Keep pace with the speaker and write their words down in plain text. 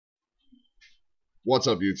What's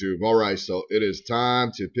up, YouTube? Alright, so it is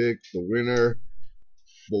time to pick the winner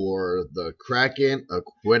for the Kraken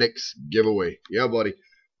Aquatics giveaway. Yeah, buddy.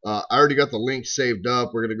 I already got the link saved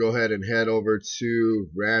up. We're going to go ahead and head over to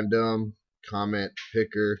random comment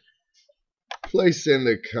picker. Place in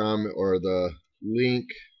the comment or the link.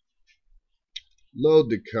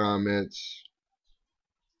 Load the comments.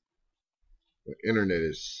 The internet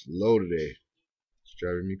is slow today. It's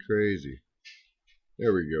driving me crazy.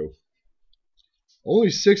 There we go.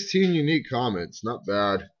 Only 16 unique comments. Not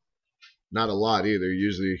bad. Not a lot either.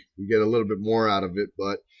 Usually we get a little bit more out of it,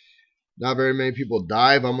 but not very many people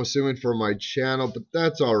dive, I'm assuming, for my channel, but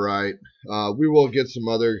that's alright. We will get some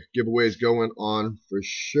other giveaways going on for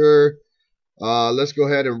sure. Let's go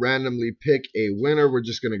ahead and randomly pick a winner. We're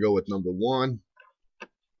just going to go with number 1.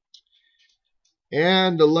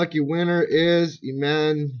 And the lucky winner is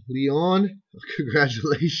Iman Leon.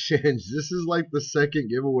 Congratulations. This is like the second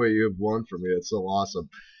giveaway you have won for me. It's so awesome.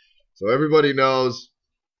 So everybody knows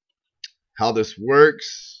how this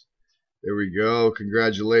works. There we go.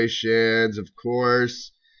 Congratulations. Of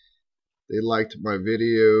course, they liked my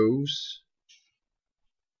videos.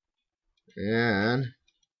 And,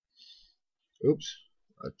 oops,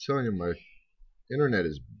 I'm telling you, my internet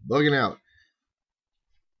is bugging out.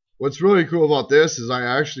 What's really cool about this is I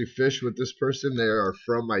actually fished with this person. They are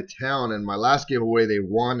from my town, and my last giveaway they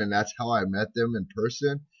won, and that's how I met them in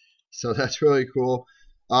person. So that's really cool.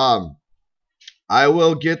 I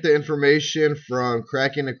will get the information from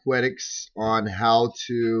Kraken Aquatics on how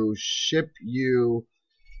to ship you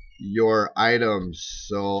your items.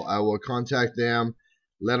 So I will contact them,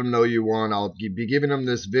 let them know you won. I'll be giving them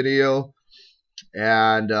this video,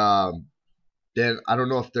 and then I don't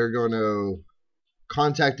know if they're going to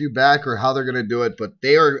contact you back or how they're going to do it, but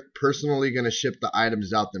they are personally going to ship the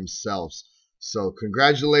items out themselves. So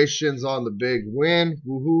congratulations on the big win.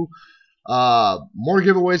 Woohoo. More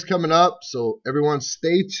giveaways coming up, so everyone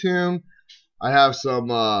stay tuned. I have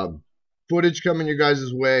some footage coming your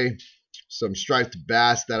guys' way, some striped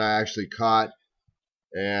bass that I actually caught,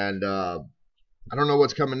 and I don't know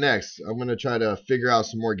what's coming next. I'm going to try to figure out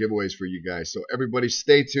some more giveaways for you guys, so everybody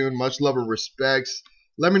stay tuned. Much love and respects.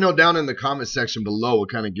 Let me know down in the comment section below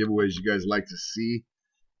what kind of giveaways you guys like to see,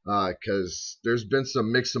 because there's been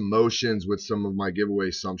some mixed emotions with some of my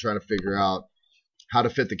giveaways, so I'm trying to figure out how to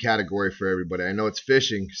fit the category for everybody. I know it's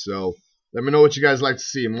fishing, so let me know what you guys like to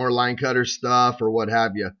see. More Linecutterz stuff or what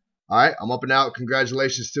have you. Alright, I'm up and out.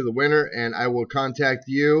 Congratulations to the winner, and I will contact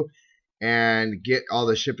you and get all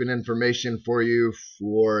the shipping information for you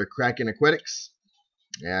for Kraken Aquatics.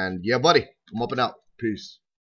 And yeah, buddy, I'm up and out. Peace.